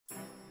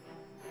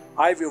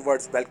Hi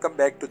viewers, welcome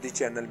back to the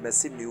channel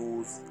Massive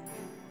News.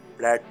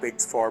 Brad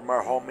Pitt's former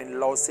home in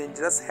Los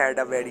Angeles had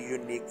a very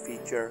unique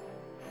feature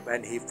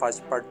when he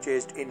first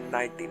purchased in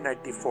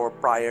 1994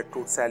 prior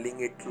to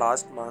selling it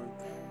last month.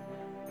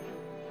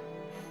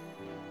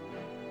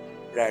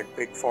 Brad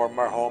Pitt's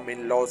former home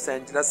in Los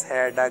Angeles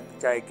had a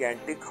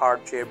gigantic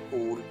heart-shaped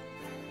pool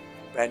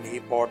when he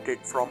bought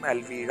it from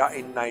Elvira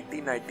in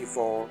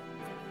 1994.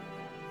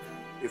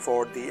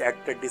 Before the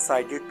actor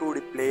decided to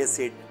replace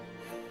it,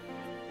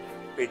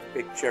 Pitt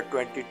Picture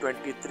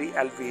 2023,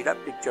 Elvira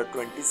Picture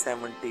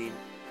 2017.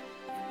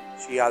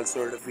 She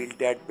also revealed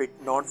that Pitt,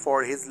 known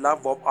for his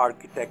love of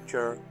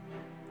architecture,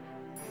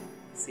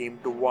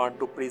 seemed to want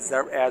to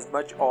preserve as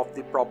much of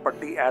the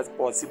property as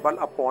possible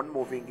upon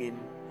moving in.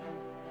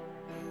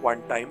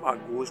 One time, a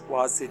ghost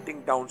was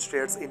sitting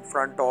downstairs in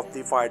front of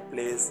the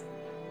fireplace,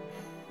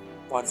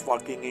 once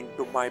walking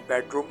into my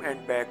bedroom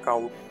and back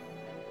out.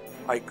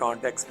 "I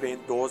can't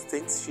explain those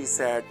things," she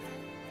said,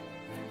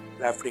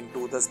 referring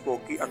to the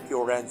spooky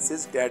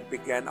occurrences that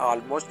began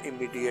almost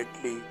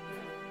immediately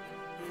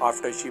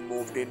after she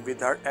moved in with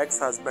her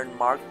ex-husband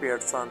Mark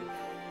Pearson.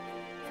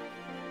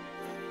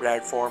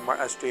 Brad's former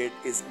estate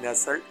is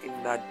nestled in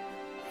a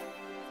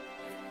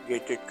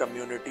gated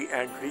community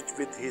and rich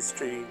with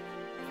history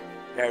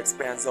that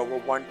spans over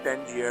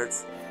 110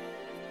 years.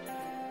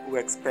 To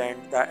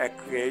expand the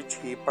acreage,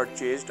 he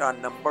purchased a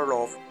number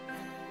of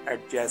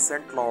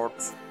adjacent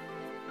lots.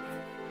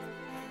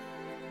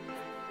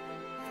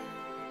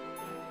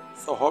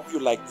 So hope you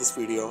like this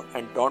video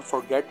and don't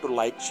forget to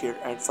like, share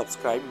and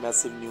subscribe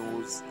Massive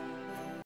News.